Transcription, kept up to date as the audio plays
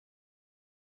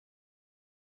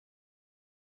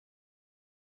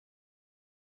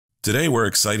Today we're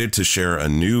excited to share a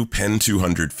new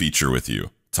PEN-200 feature with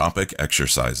you, Topic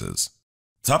Exercises.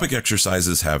 Topic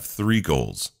exercises have three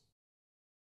goals.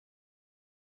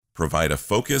 Provide a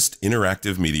focused,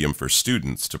 interactive medium for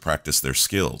students to practice their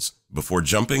skills before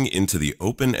jumping into the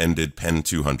open-ended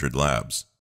PEN-200 labs.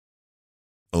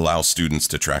 Allow students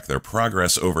to track their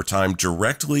progress over time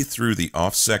directly through the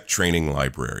OffSec training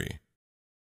library.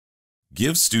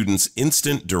 Give students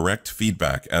instant direct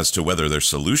feedback as to whether their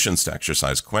solutions to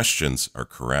exercise questions are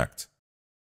correct.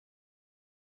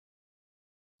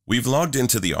 We've logged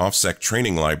into the OffSec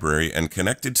training library and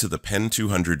connected to the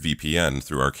PEN-200 VPN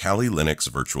through our Kali Linux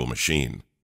virtual machine.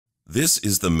 This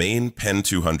is the main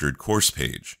PEN-200 course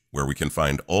page, where we can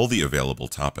find all the available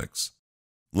topics.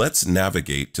 Let's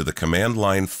navigate to the Command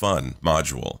Line Fun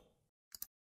module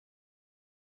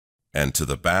and to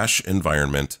the Bash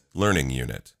Environment Learning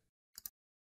Unit.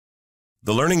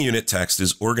 The Learning Unit text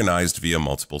is organized via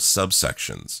multiple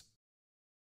subsections.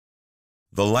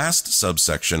 The last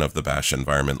subsection of the Bash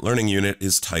Environment Learning Unit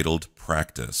is titled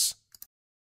Practice.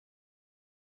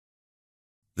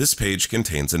 This page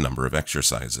contains a number of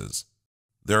exercises.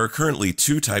 There are currently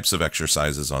two types of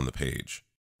exercises on the page.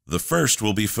 The first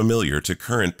will be familiar to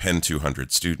current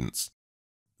PEN-200 students.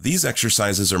 These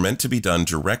exercises are meant to be done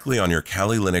directly on your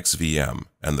Kali Linux VM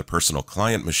and the personal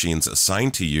client machines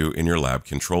assigned to you in your lab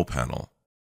control panel.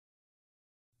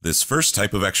 This first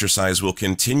type of exercise will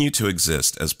continue to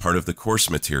exist as part of the course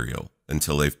material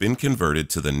until they've been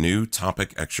converted to the new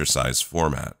topic exercise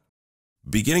format.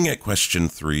 Beginning at question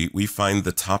 3, we find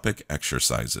the topic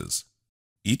exercises.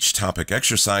 Each topic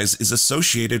exercise is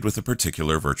associated with a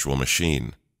particular virtual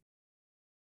machine.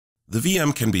 The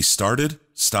VM can be started,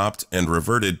 stopped, and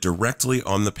reverted directly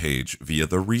on the page via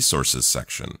the Resources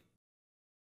section.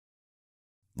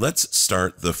 Let's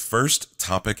start the first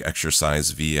topic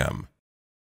exercise VM.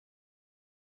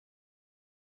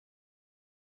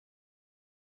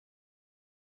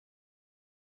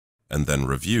 And then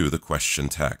review the question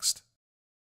text.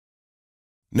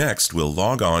 Next, we'll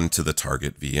log on to the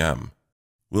target VM.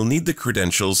 We'll need the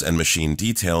credentials and machine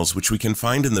details, which we can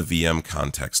find in the VM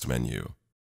context menu.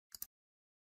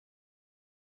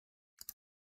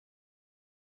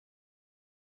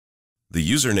 The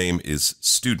username is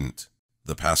student,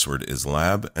 the password is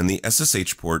lab, and the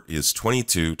SSH port is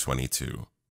 2222.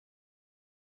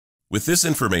 With this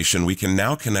information, we can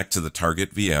now connect to the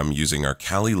target VM using our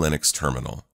Kali Linux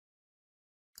terminal.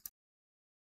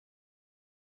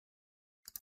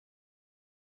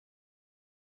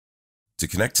 To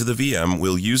connect to the VM,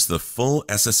 we'll use the full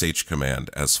SSH command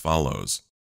as follows.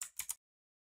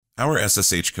 Our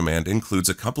SSH command includes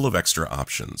a couple of extra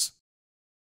options.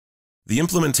 The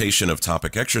implementation of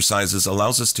topic exercises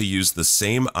allows us to use the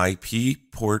same IP,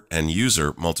 port, and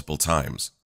user multiple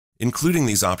times. Including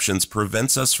these options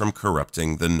prevents us from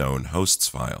corrupting the known hosts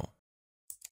file.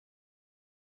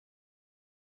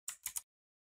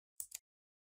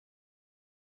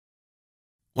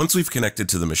 Once we've connected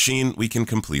to the machine, we can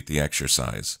complete the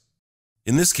exercise.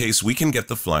 In this case, we can get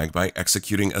the flag by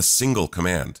executing a single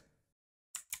command.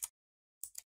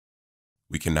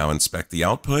 We can now inspect the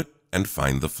output and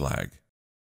find the flag.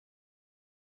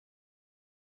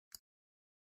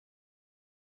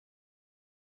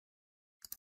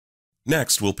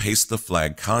 Next, we'll paste the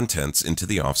flag contents into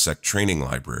the OffSec training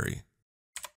library.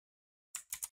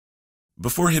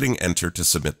 Before hitting Enter to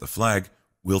submit the flag,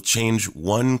 we'll change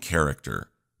one character,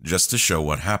 just to show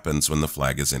what happens when the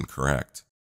flag is incorrect.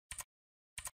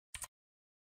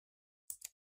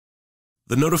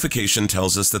 The notification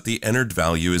tells us that the entered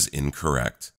value is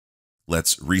incorrect.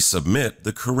 Let's resubmit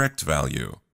the correct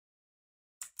value.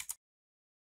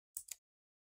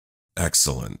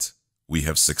 Excellent. We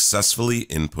have successfully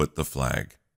input the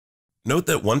flag. Note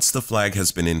that once the flag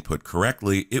has been input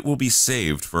correctly, it will be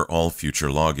saved for all future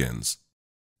logins.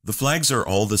 The flags are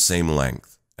all the same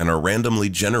length and are randomly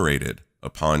generated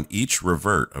upon each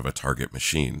revert of a target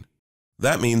machine.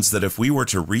 That means that if we were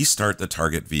to restart the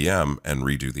target VM and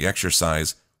redo the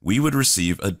exercise, we would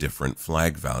receive a different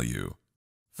flag value.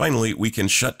 Finally, we can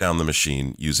shut down the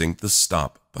machine using the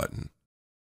Stop button.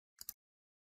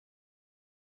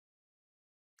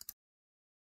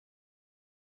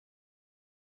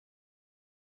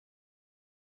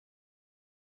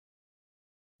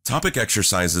 Topic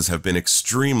exercises have been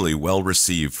extremely well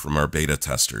received from our beta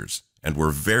testers, and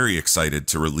we're very excited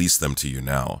to release them to you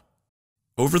now.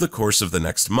 Over the course of the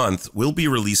next month, we'll be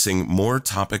releasing more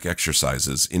topic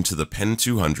exercises into the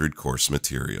PEN-200 course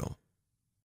material.